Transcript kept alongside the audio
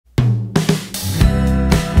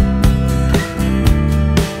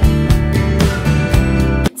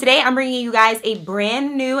Today I'm bringing you guys a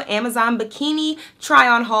brand new Amazon bikini try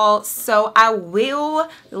on haul. So I will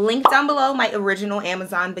link down below my original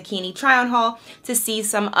Amazon bikini try on haul to see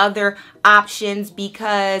some other options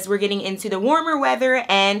because we're getting into the warmer weather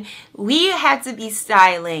and we had to be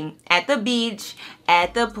styling at the beach,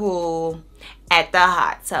 at the pool, at the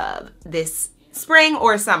hot tub this spring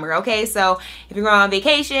or summer. Okay, so if you're going on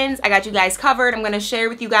vacations, I got you guys covered. I'm going to share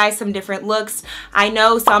with you guys some different looks. I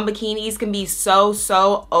know some bikinis can be so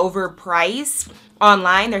overpriced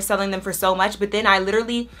online. They're selling them for so much, but then I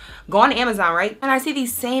literally go on Amazon, right, and I see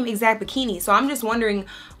these same exact bikinis. So I'm just wondering,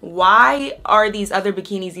 why are these other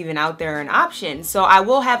bikinis even out there an option? So I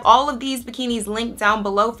will have all of these bikinis linked down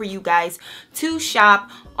below for you guys to shop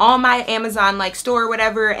on my Amazon like store or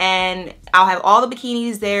whatever, and I'll have all the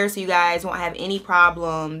bikinis there so you guys won't have any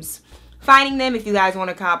problems finding them. If you guys want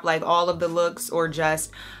to cop like all of the looks or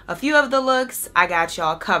just a few of the looks, I got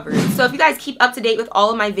y'all covered. So if you guys keep up to date with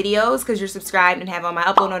all of my videos because you're subscribed and have all my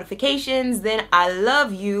upload notifications, then I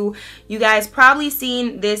love you. You guys probably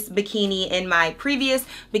seen this bikini in my previous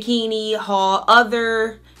bikini haul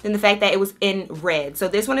other than the fact that it was in red. So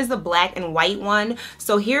this one is the black and white one.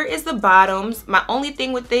 So here is the bottoms. My only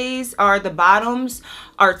thing with these are the bottoms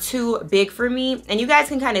are too big for me, and you guys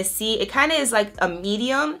can kind of see it kind of is like a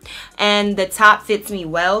medium, and the top fits me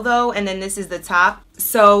well though. And then this is the top.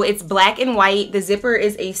 So it's black and white. The zipper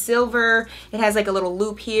is a silver. It has like a little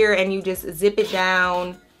loop here and you just zip it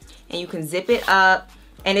down and you can zip it up.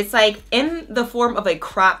 And it's like in the form of a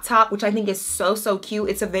crop top, which I think is so cute.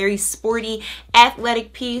 It's a very sporty,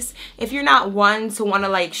 athletic piece. If you're not one to want to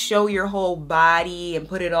like show your whole body and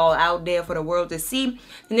put it all out there for the world to see,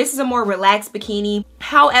 then this is a more relaxed bikini.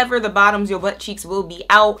 However, the bottoms, your butt cheeks will be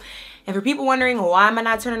out. And for people wondering, why am I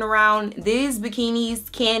not turning around? These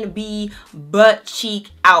bikinis can be butt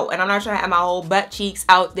cheek out. And I'm not trying to have my whole butt cheeks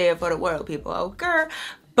out there for the world, people, okay?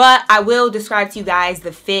 But I will describe to you guys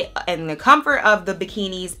the fit and the comfort of the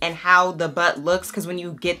bikinis and how the butt looks, because when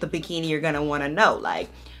you get the bikini, you're gonna want to know, like,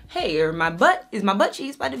 hey, is my butt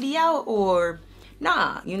cheeks about to be out or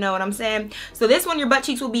nah? You know what I'm saying? So this one, your butt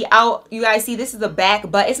cheeks will be out. You guys see this is the back,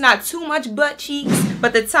 but it's not too much butt cheeks.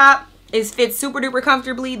 But the top fits super duper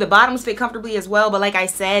comfortably. The bottoms fit comfortably as well, but like I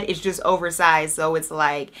said, it's just oversized. So it's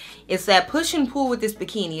like, it's that push and pull with this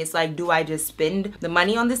bikini. It's like, do I just spend the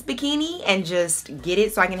money on this bikini and just get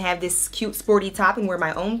it so I can have this cute sporty top and wear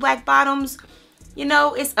my own black bottoms? You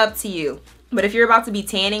know, it's up to you. But if you're about to be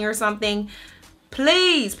tanning or something,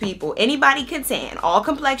 please, people, anybody can tan. All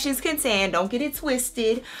complexions can tan. Don't get it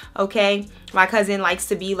twisted, okay? My cousin likes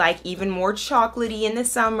to be like even more chocolatey in the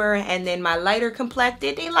summer, and then my lighter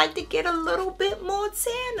complected, they like to get a little bit more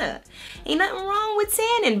tanner. Ain't nothing wrong with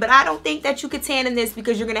tanning, but I don't think that you could tan in this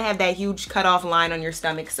because you're gonna have that huge cutoff line on your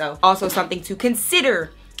stomach. So also something to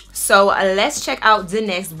consider. So let's check out the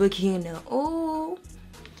next bikini. Ooh,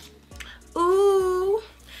 ooh.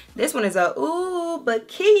 This one is a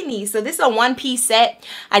bikini. So this is a one-piece set.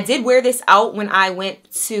 I did wear this out when I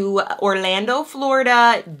went to Orlando,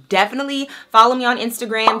 Florida. Definitely follow me on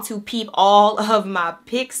Instagram to peep all of my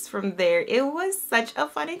pics from there. It was such a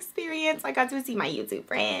fun experience. I got to see my YouTube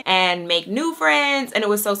friends and make new friends, and it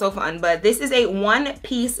was so fun. But this is a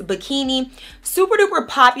one-piece bikini. Super duper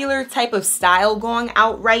popular type of style going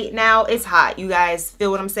out right now. It's hot. You guys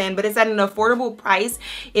feel what I'm saying? But it's at an affordable price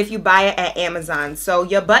if you buy it at Amazon. So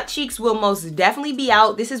your butt cheeks will most definitely be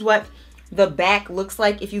out. This is what the back looks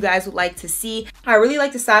like if you guys would like to see. I really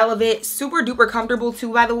like the style of it. Super duper comfortable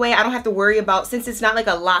too, by the way. I don't have to worry about, since it's not like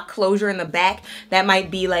a lock closure in the back, that might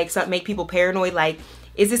be like something make people paranoid, like,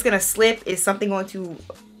 is this gonna slip? Is something going to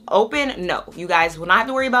open? No, you guys will not have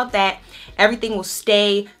to worry about that. Everything will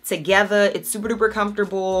stay together. It's super duper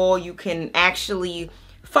comfortable. You can actually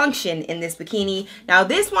function in this bikini. Now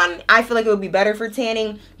this one, I feel like it would be better for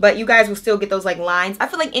tanning, but you guys will still get those like lines. I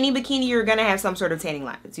feel like any bikini, you're gonna have some sort of tanning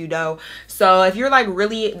lines, you know? So if you're like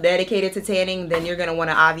really dedicated to tanning, then you're gonna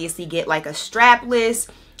wanna obviously get like a strapless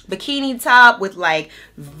bikini top with like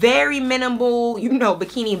very minimal, you know,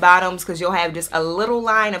 bikini bottoms, because you'll have just a little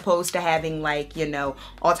line opposed to having like, you know,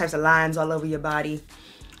 all types of lines all over your body.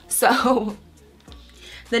 So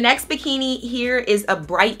the next bikini here is a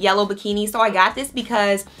bright yellow bikini. So I got this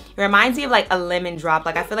because it reminds me of like a lemon drop.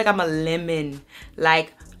 Like I feel like I'm a lemon,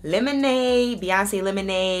 like lemonade, Beyonce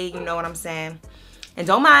lemonade, you know what I'm saying? And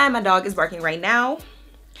don't mind, my dog is barking right now.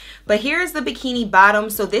 But here's the bikini bottom.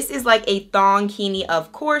 So this is like a thong-kini.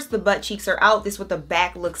 Of course, the butt cheeks are out. This is what the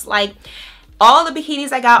back looks like. All the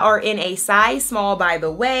bikinis I got are in a size small, by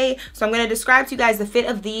the way. So I'm going to describe to you guys the fit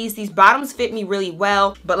of these. These bottoms fit me really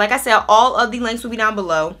well. But like I said, all of the links will be down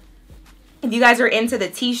below. If you guys are into the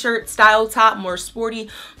t-shirt style top, more sporty,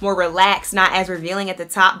 more relaxed, not as revealing at the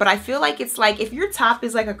top, but I feel like it's like if your top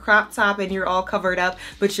is like a crop top and you're all covered up,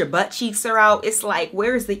 but your butt cheeks are out, it's like,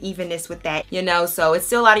 where's the evenness with that, you know? So it's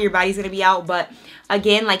still a lot of your body's gonna be out, but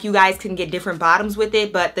again, like you guys can get different bottoms with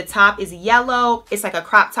it, but the top is yellow. It's like a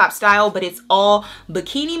crop top style, but it's all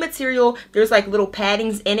bikini material. There's like little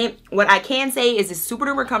paddings in it. What I can say is it's super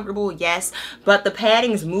duper comfortable, yes, but the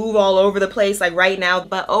paddings move all over the place like right now,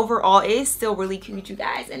 but overall it is still really cute, you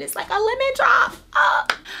guys, and it's like a lemon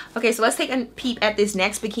drop. Okay, so let's take a peep at this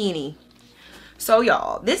next bikini. So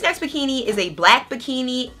y'all, this next bikini is a black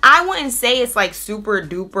bikini. I wouldn't say it's like super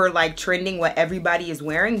duper like trending what everybody is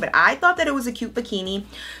wearing, but I thought that it was a cute bikini.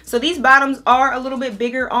 So these bottoms are a little bit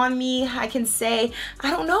bigger on me. I can say,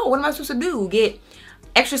 I don't know, what am I supposed to do? Get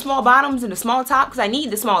extra small bottoms and a small top? Because I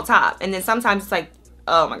need the small top. And then sometimes it's like,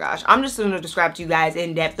 oh my gosh, I'm just going to describe to you guys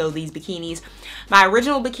in depth though these bikinis. My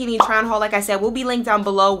original bikini try on haul, like I said, will be linked down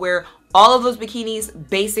below, where all of those bikinis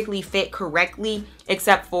basically fit correctly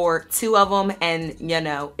except for 2 of them, and you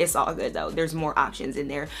know, it's all good though. There's more options in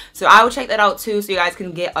there. So I will check that out too, so you guys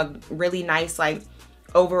can get a really nice like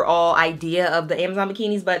overall idea of the Amazon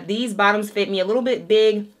bikinis. But these bottoms fit me a little bit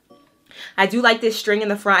big. I do like this string in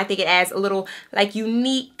the front. I think it adds a little like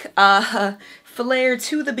unique flare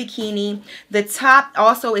to the bikini. The top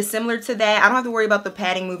also is similar to that. I don't have to worry about the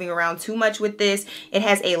padding moving around too much with this. It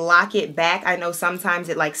has a locket back. I know sometimes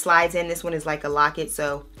it like slides in. This one is like a locket,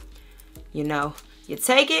 so you know, you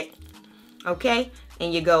take it, okay,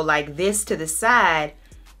 and you go like this to the side.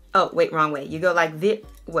 Oh wait, wrong way. You go like this.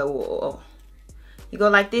 Whoa. You go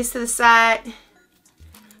like this to the side.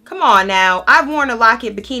 Come on now, I've worn a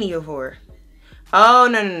locket bikini before. Oh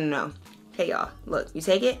no. Okay y'all, look, you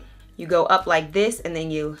take it, you go up like this, and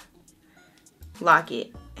then you lock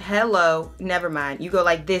it. Hello, never mind. You go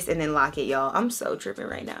like this and then lock it, y'all. I'm so tripping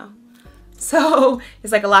right now. So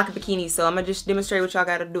it's like a locket bikini. So I'm gonna just demonstrate what y'all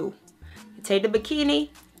gotta do. You take the bikini,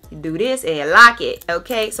 you do this and you lock it,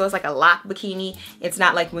 okay? So it's like a lock bikini. It's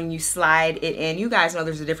not like when you slide it in. You guys know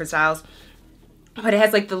there's a different styles. But it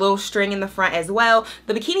has like the little string in the front as well.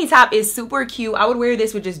 The bikini top is super cute. I would wear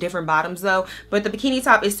this with just different bottoms though. But the bikini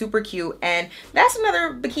top is super cute. And that's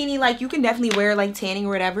another bikini like you can definitely wear like tanning or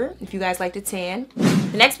whatever if you guys like to tan.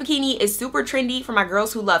 The next bikini is super trendy for my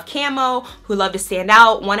girls who love camo, who love to stand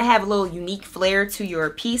out, want to have a little unique flair to your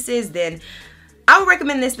pieces. Then I would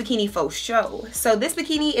recommend this bikini for sure. So this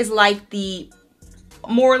bikini is like the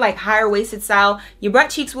more like higher waisted style. Your butt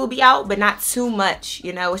cheeks will be out, but not too much,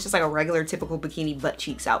 you know. It's just like a regular typical bikini, butt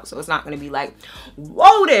cheeks out. So it's not going to be like,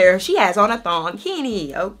 whoa there, she has on a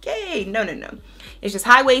thongini. Okay, no. It's just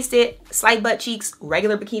high waisted, slight butt cheeks,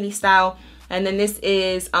 regular bikini style. And then this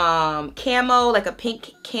is camo, like a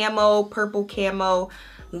pink camo, purple camo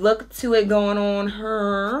look to it going on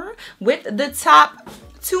her, with the top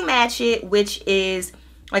to match it, which is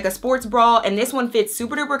like a sports bra. And this one fits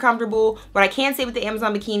super duper comfortable. What I can say with the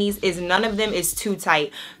Amazon bikinis is none of them is too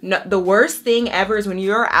tight. No, the worst thing ever is when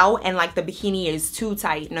you're out and like the bikini is too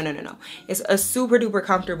tight. No. It's a super duper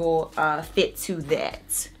comfortable fit to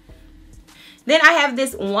that. Then I have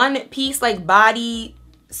this one piece like body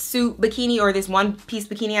suit bikini, or this one piece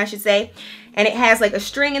bikini I should say, and it has like a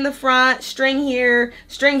string in the front, string here,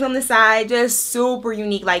 strings on the side, just super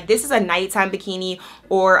unique. Like this is a nighttime bikini,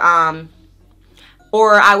 or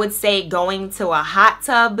I would say going to a hot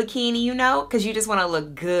tub bikini, you know, because you just want to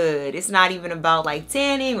look good. It's not even about like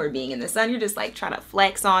tanning or being in the sun. You're just like trying to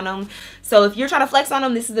flex on them. So if you're trying to flex on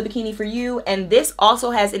them, this is the bikini for you. And this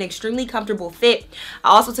also has an extremely comfortable fit.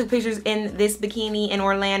 I also took pictures in this bikini in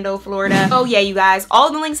Orlando, Florida. Oh yeah, you guys,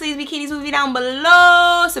 all the links to these bikinis will be down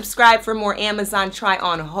below. Subscribe for more Amazon try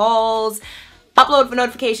on hauls. Upload for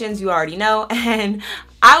notifications, you already know. And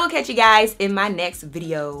I will catch you guys in my next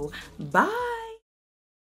video. Bye.